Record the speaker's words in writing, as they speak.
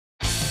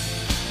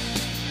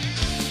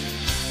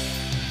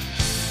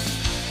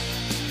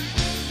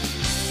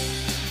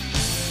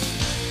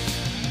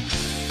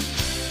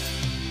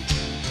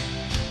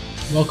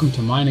Welcome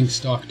to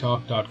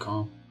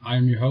MiningsTalkTalk.com. I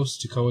am your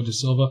host, Tekoa Da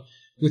Silva.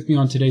 With me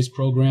on today's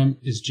program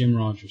is Jim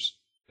Rogers.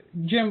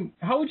 Jim,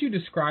 how would you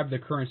describe the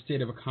current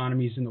state of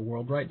economies in the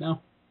world right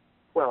now?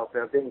 Well,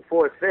 they're being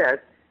force-fed.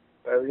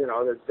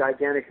 There's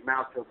gigantic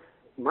amounts of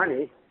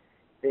money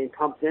being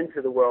pumped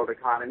into the world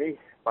economy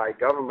by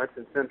governments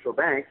and central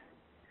banks,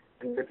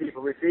 and the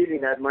people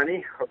receiving that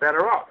money are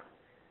better off.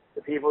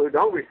 The people who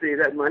don't receive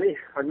that money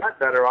are not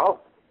better off,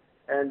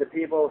 and the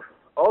people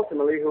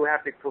ultimately who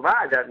have to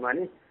provide that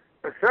money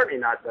are certainly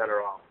not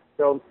better off.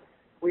 So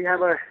we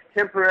have a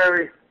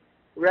temporary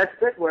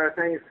respite where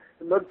things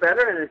look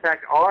better and in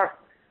fact are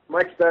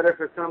much better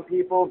for some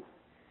people,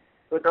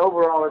 but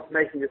overall it's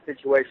making the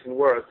situation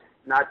worse,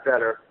 not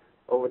better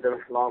over the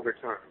longer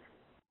term.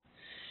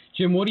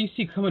 Jim, what do you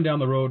see coming down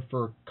the road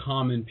for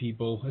common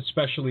people,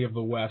 especially of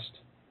the West?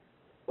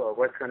 Well,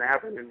 what's going to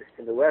happen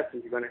in the West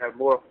is you're going to have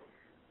more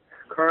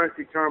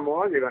currency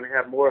turmoil, you're going to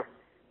have more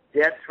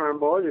debt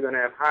turmoil, you're going to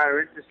have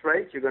higher interest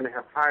rates, you're going to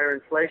have higher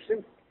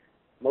inflation.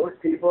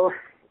 Most people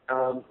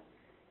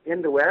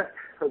in the West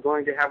are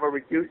going to have a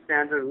reduced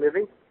standard of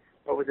living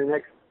over the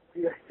next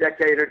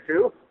decade or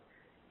two,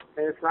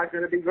 and it's not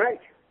going to be great.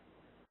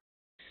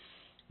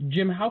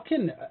 Jim, how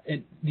can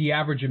the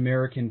average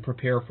American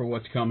prepare for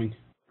what's coming?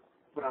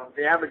 Well,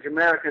 the average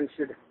American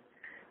should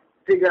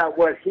figure out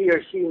what he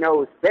or she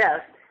knows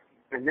best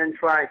and then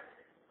try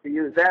to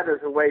use that as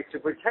a way to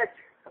protect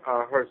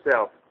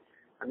herself.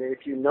 I mean,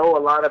 if you know a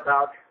lot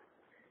about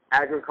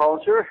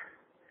agriculture,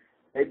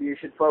 maybe you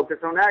should focus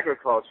on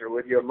agriculture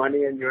with your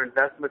money and your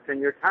investments and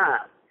your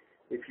time.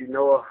 If you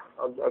know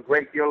a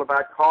great deal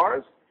about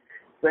cars,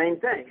 same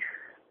thing.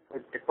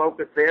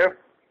 Focus there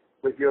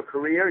with your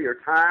career, your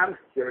time,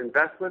 your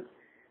investments,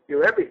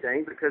 your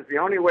everything, because the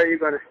only way you're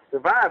going to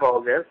survive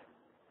all this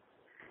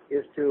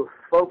is to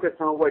focus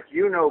on what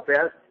you know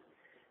best,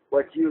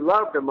 what you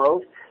love the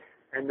most,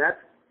 and that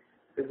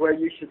is where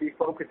you should be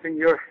focusing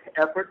your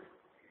efforts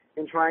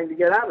in trying to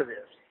get out of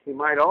this. You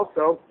might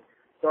also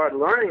start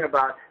learning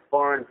about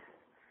foreign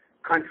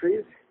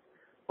countries,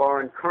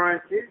 foreign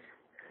currencies,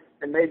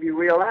 and maybe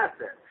real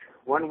assets.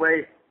 One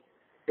way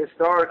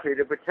historically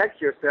to protect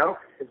yourself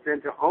has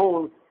been to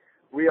own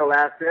real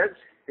assets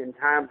in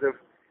times of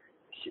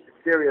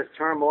serious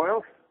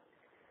turmoil.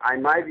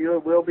 In my view,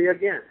 it will be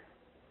again.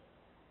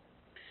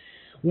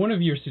 One of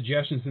your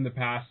suggestions in the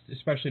past,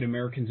 especially to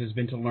Americans, has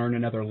been to learn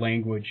another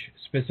language,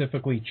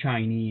 specifically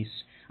Chinese.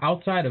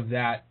 Outside of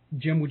that,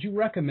 Jim, would you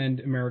recommend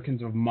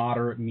Americans of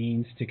moderate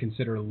means to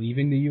consider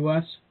leaving the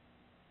U.S.?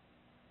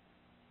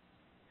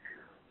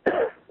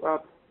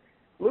 Well,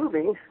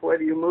 moving,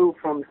 whether you move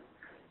from,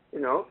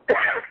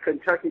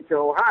 Kentucky to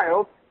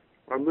Ohio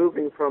or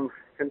moving from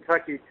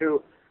Kentucky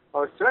to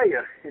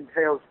Australia,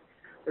 entails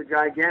a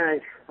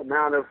gigantic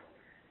amount of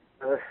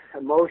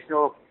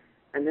emotional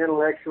and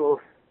intellectual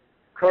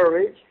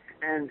courage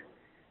and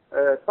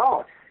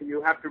thought.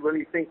 You have to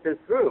really think this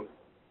through.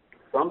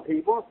 Some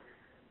people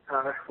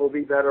will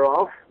be better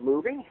off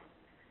moving.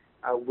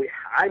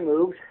 I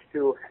moved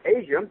to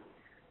Asia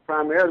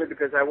primarily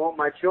because I want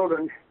my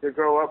children to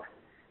grow up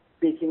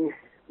speaking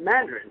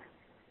Mandarin,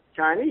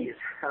 Chinese,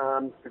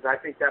 because I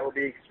think that will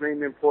be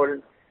extremely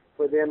important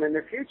for them in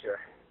the future.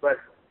 But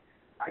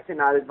I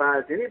cannot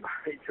advise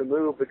anybody to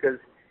move because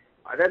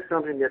that's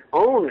something that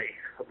only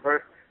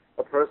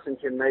a person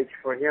can make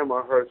for him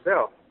or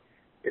herself.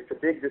 It's a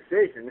big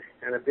decision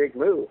and a big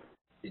move.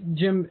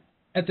 Jim,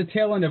 at the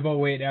tail end of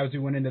 '08, as we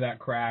went into that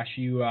crash,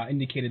 you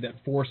indicated that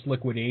forced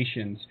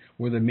liquidations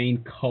were the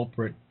main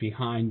culprit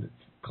behind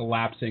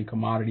collapsing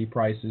commodity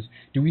prices.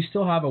 Do we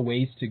still have a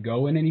ways to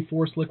go in any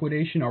forced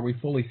liquidation? Are we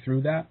fully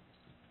through that?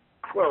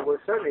 Well,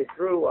 we're certainly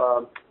through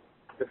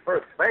the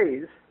first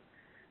phase.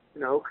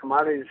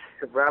 Commodities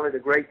have rallied a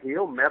great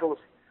deal. Metals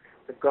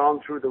have gone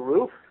through the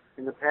roof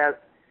in the past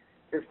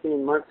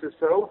 15 months or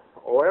so.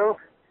 Oil,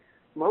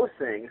 most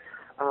things.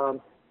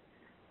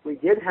 We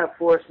did have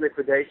forced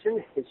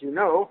liquidation. As you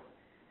know,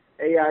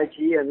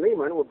 AIG and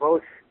Lehman were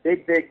both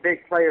big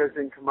players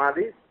in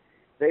commodities.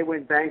 They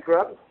went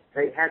bankrupt.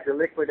 They had to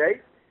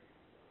liquidate.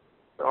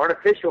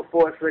 Artificial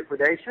forced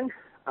liquidation,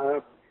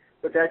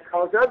 but that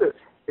caused others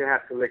to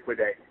have to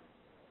liquidate.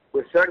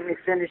 We're certainly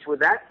finished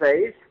with that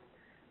phase.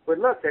 But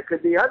look, there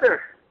could be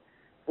other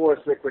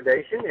forced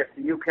liquidation. If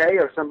the UK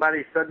or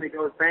somebody suddenly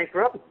goes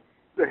bankrupt,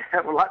 we're going to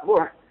have a lot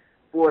more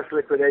forced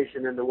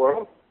liquidation in the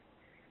world.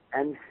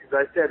 And as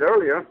I said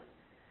earlier,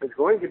 there's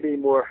going to be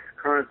more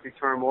currency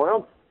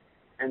turmoil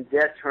and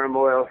debt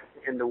turmoil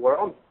in the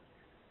world.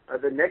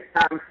 The next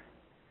time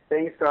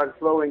things start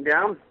slowing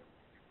down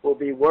will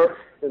be worse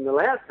than the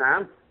last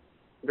time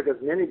because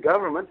many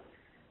governments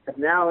have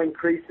now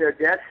increased their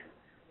debt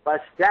by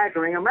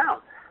staggering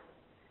amounts.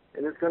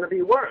 And it's going to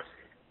be worse.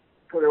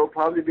 So there will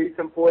probably be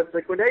some forced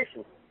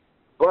liquidation.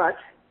 But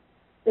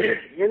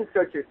in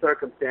such a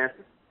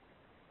circumstances,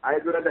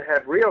 I'd rather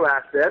have real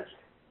assets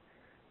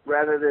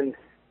rather than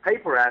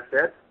paper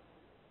assets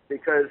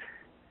because,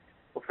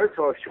 well, first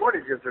of all,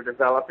 shortages are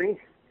developing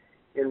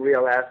in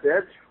real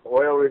assets.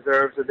 Oil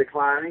reserves are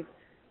declining,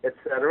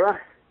 etc.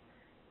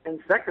 And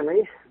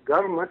secondly,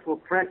 governments will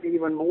print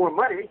even more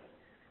money.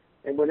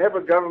 And whenever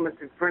governments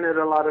have printed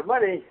a lot of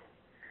money,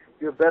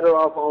 you're better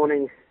off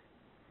owning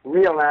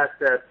real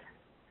assets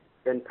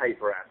than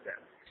paper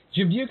assets.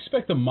 Jim, do you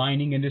expect the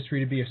mining industry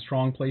to be a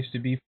strong place to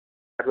be?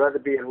 I'd rather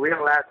be in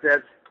real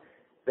assets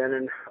than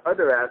in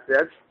other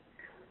assets.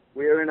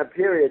 We are in a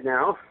period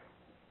now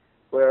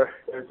where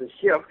there's a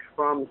shift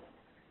from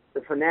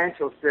the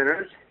financial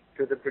centers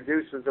to the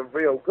producers of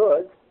real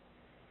goods.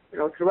 You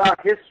know, throughout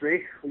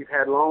history, we've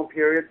had long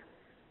periods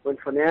when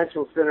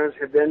financial centers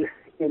have been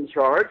in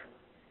charge,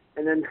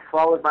 and then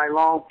followed by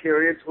long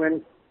periods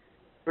when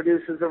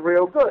producers of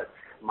real goods,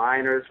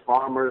 miners,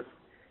 farmers,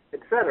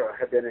 etc.,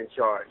 have been in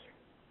charge.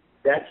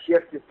 That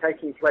shift is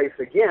taking place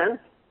again.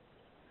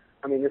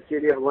 I mean, the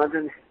city of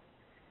London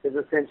is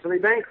essentially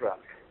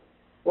bankrupt.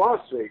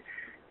 Wall Street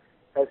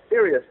has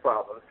serious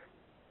problems,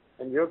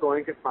 and you're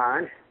going to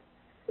find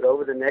that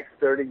over the next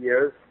 30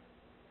 years,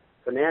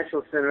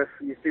 financial centers,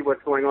 you see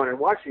what's going on in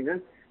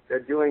Washington, they're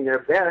doing their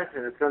best,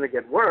 and it's going to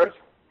get worse,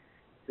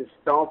 to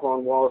stomp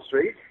on Wall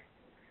Street.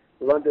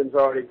 London's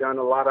already done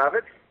a lot of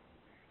it.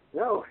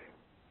 No,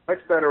 much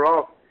better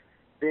off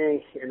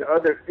being in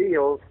other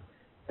fields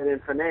than in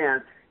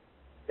finance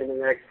in the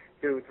next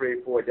 2,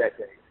 3, 4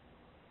 decades.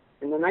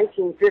 In the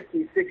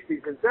 1950s,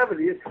 60s, and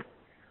 70s,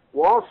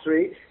 Wall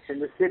Street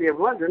and the city of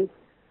London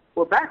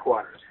were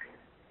backwaters.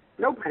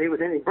 Nobody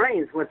with any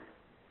brains went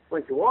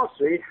to Wall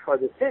Street or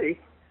the city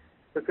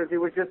because it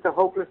was just a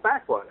hopeless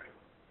backwater.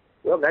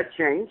 Well, that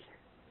changed.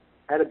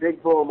 Had a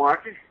big bull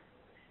market,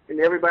 and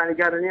everybody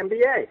got an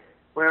MBA.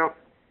 Well,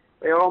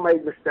 they all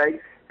made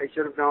mistakes. They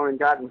should have gone and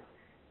gotten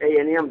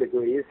A&M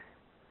degrees,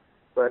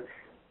 but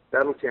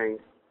that'll change.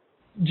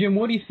 Jim,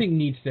 what do you think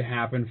needs to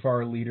happen for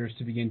our leaders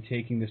to begin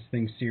taking this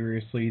thing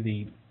seriously,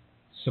 the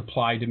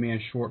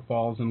supply-demand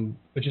shortfalls in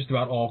just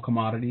about all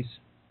commodities?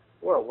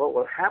 Well, what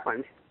will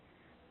happen,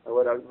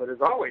 what has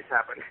always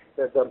happened,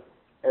 that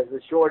as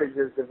the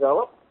shortages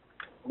develop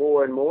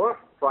more and more,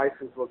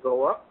 prices will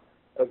go up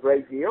a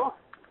great deal.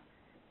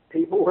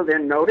 People will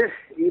then notice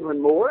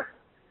even more.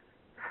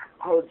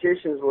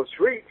 Politicians will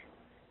shriek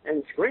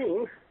and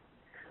scream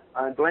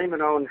and blame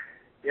it on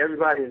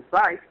everybody in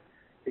sight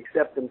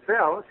except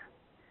themselves.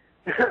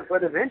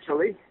 But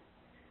eventually,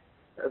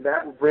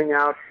 that will bring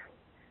out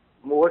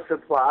more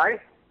supply.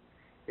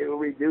 It will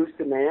reduce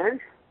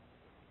demand.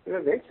 And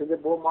eventually, the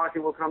bull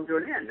market will come to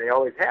an end. They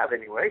always have,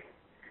 anyway.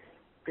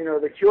 You know,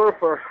 the cure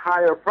for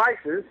higher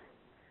prices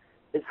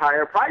is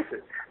higher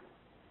prices.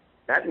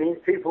 That means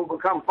people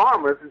become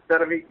farmers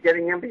instead of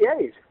getting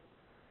MBAs.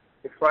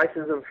 If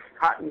prices of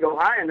cotton go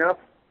high enough,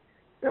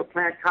 they'll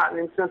plant cotton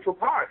in Central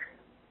Park.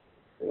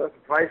 You know, if the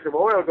price of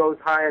oil goes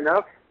high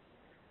enough,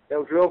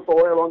 they'll drill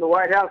for oil on the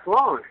White House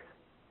lawn.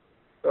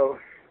 So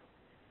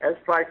as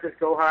prices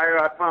go higher,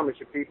 I promise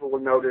you people will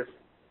notice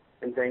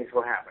and things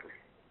will happen.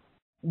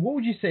 What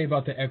would you say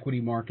about the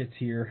equity markets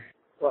here?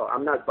 Well,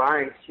 I'm not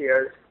buying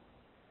shares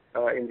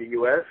in the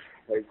U.S.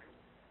 They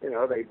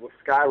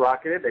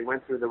skyrocketed. They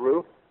went through the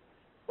roof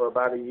for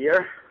about a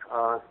year.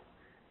 I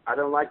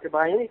don't like to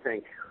buy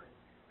anything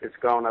that's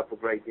gone up a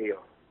great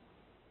deal.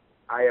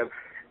 I have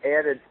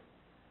added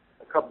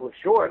a couple of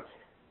shorts,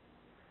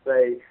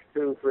 say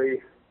 2,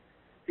 3,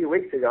 few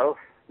weeks ago,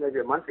 maybe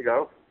a month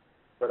ago,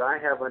 but I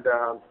haven't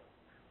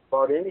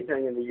bought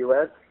anything in the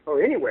U.S.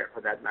 or anywhere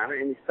for that matter,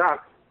 any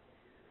stocks,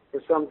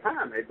 for some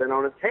time. They've been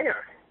on a tear.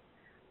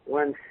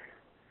 When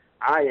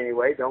I,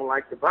 anyway, don't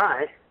like to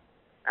buy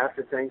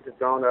after things have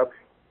gone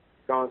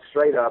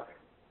straight up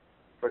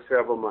for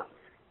several months.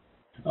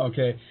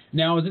 Okay.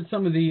 Now, is it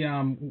some of the,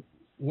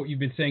 what you've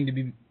been saying to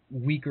be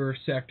weaker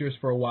sectors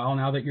for a while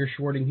now that you're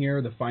shorting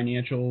here, the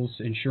financials,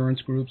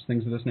 insurance groups,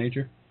 things of this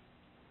nature?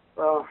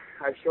 Well,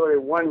 I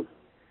shorted one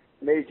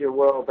major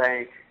world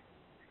bank,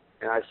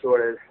 and I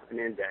shorted an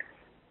index.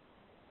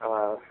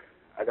 I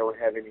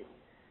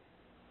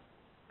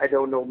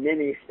don't know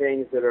many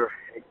things that are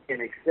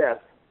in excess.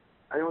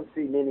 I don't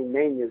see many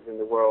manias in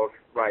the world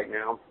right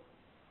now,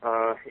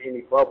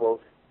 any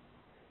bubbles.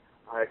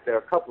 There are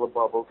a couple of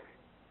bubbles,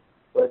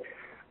 but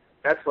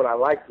that's what I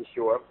like to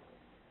short.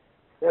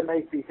 There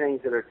may be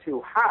things that are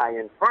too high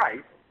in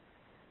price.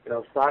 You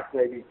know, stocks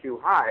may be too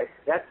high.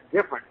 That's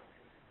different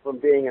from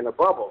being in a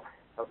bubble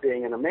or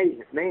being in a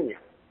mania.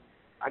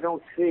 I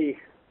don't see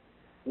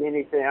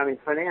many things. I mean,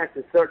 finance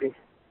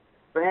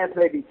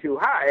may be too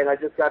high, and I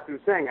just got through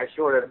saying I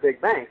shorted a big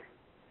bank.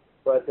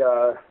 But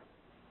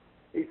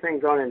these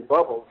things aren't in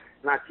bubbles,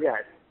 not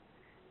yet.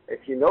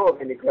 If you know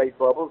of any great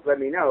bubbles, let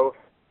me know,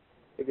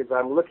 because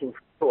I'm looking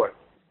for it.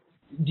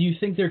 Do you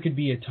think there could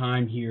be a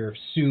time here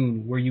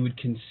soon where you would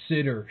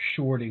consider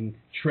shorting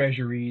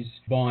treasuries,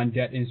 bond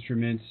debt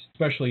instruments,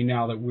 especially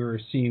now that we're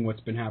seeing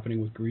what's been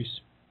happening with Greece?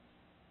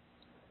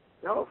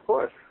 No, of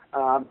course.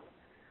 I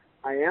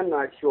am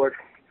not short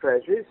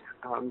treasuries.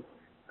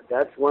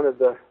 That's one of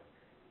the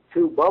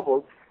two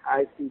bubbles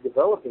I see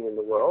developing in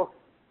the world.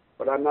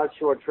 But I'm not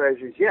short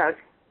treasuries yet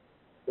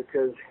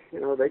because, you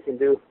know, they can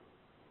do,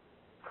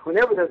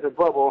 whenever there's a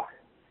bubble,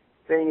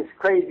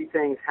 crazy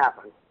things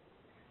happen.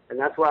 And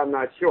that's why I'm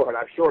not short.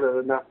 I've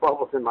shorted enough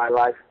bubbles in my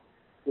life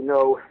you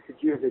know,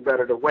 it's usually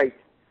better to wait.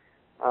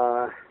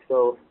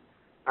 So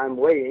I'm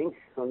waiting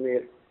on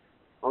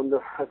the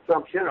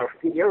assumption or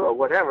fear or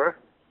whatever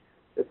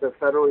that the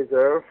Federal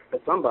Reserve or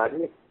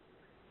somebody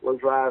will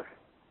drive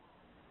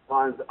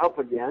bonds up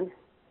again.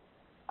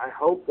 I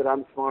hope that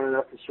I'm smart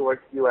enough to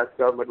short U.S.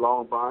 government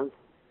long bonds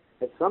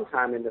at some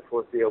time in the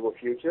foreseeable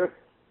future,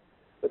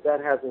 but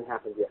that hasn't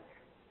happened yet.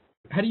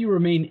 How do you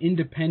remain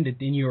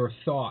independent in your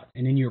thought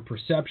and in your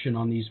perception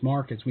on these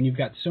markets when you've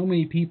got so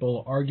many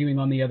people arguing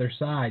on the other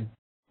side?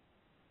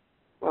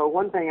 Well,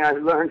 one thing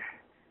I've learned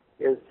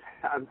is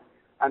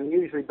I'm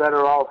usually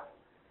better off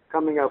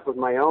coming up with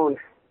my own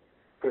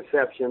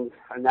perceptions,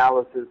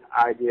 analysis,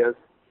 ideas.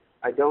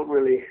 I don't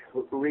really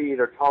read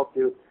or talk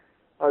to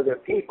other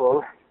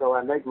people, so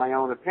I make my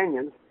own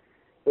opinions.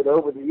 But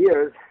over the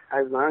years,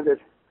 I've learned that,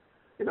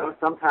 you know,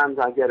 sometimes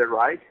I get it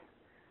right.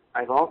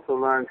 I've also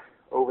learned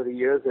over the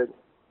years that,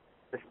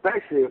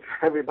 especially if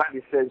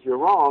everybody says you're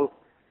wrong,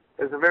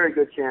 there's a very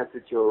good chance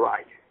that you're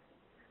right.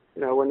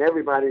 You know, when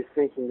everybody's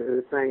thinking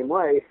the same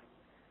way,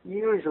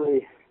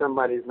 usually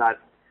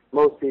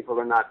most people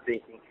are not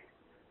thinking.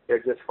 They're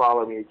just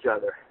following each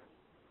other.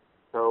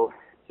 So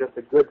just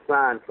a good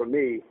sign for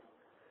me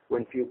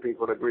when few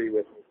people agree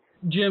with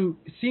me. Jim,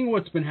 seeing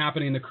what's been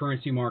happening in the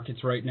currency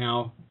markets right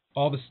now,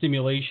 all the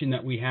stimulation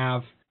that we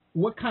have,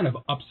 what kind of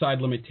upside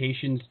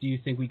limitations do you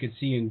think we could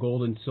see in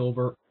gold and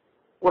silver?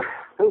 Well,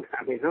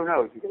 I mean, who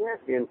knows? You can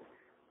ask me in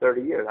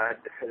 30 years.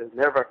 There's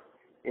never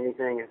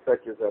anything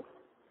such as a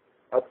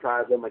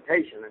upside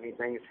limitation. I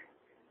mean,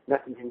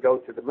 nothing can go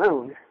to the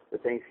moon,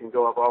 but things can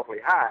go up awfully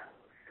high.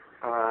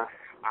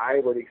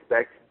 I would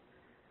expect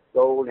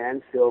gold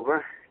and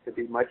silver to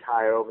be much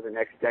higher over the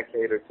next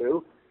decade or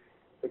two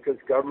because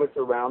governments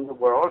around the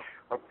world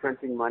are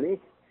printing money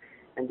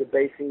and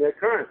debasing their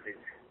currencies.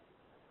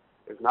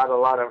 There's not a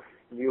lot of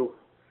new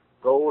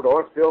gold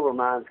or silver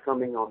mines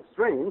coming on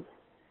stream.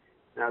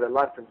 Now, there are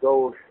lots of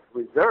gold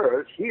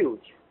reserves,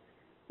 huge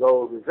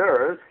gold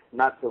reserves,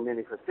 not so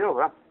many for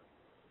silver.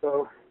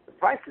 So the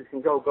prices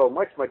can go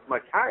much, much,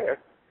 much higher,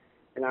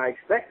 and I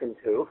expect them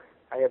to.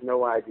 I have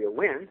no idea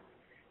when.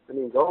 I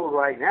mean, gold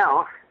right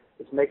now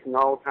is making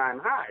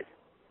all-time highs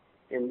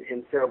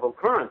in several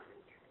currencies.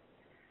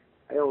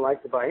 I don't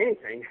like to buy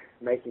anything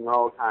making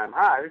all-time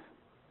highs.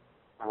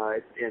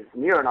 It's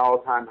near an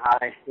all-time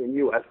high in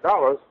U.S.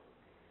 dollars,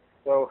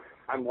 so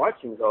I'm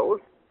watching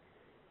gold.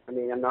 I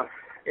mean,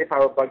 if I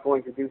were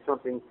going to do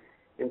something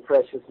in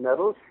precious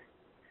metals,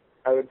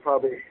 I would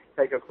probably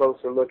take a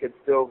closer look at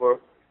silver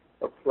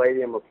or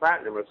palladium or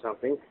platinum or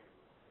something.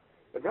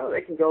 But no,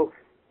 they can go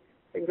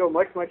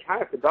much, much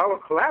higher. If the dollar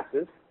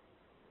collapses,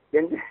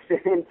 then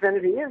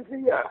infinity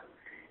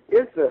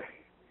is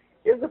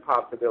the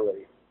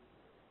possibility.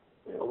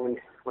 You know,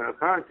 when a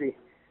currency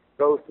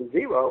goes to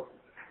zero,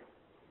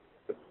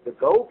 the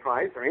gold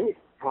price or any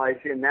price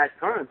in that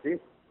currency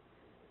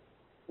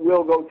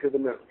will go to the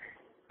moon.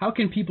 How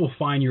can people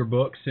find your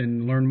books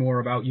and learn more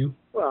about you?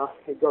 Well,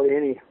 you go to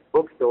any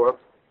bookstore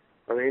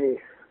or any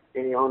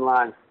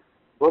online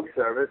book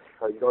service,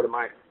 or you go to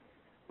my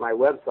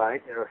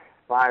website. There are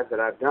 5 that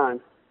I've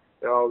done.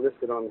 They're all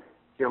listed on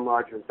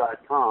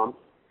jimrogers.com.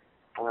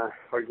 Or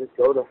just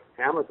go to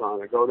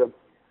Amazon or go to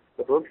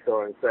the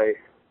bookstore and say,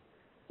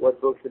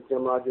 what books has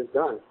Jim Rogers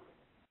done?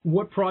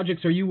 What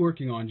projects are you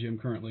working on, Jim,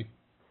 currently?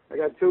 I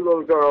got 2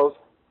 little girls.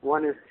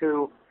 One is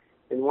 2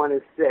 and one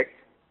is 6.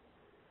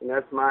 And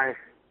that's my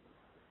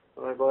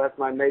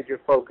major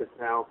focus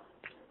now.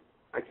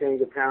 I came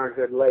to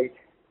parenthood late,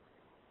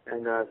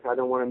 and so I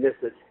don't want to miss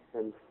it.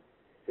 And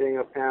being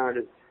a parent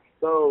is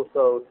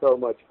so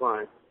much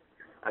fun.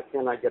 I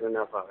cannot get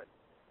enough of it.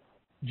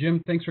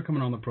 Jim, thanks for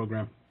coming on the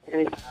program.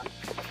 Anytime.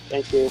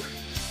 Thank you.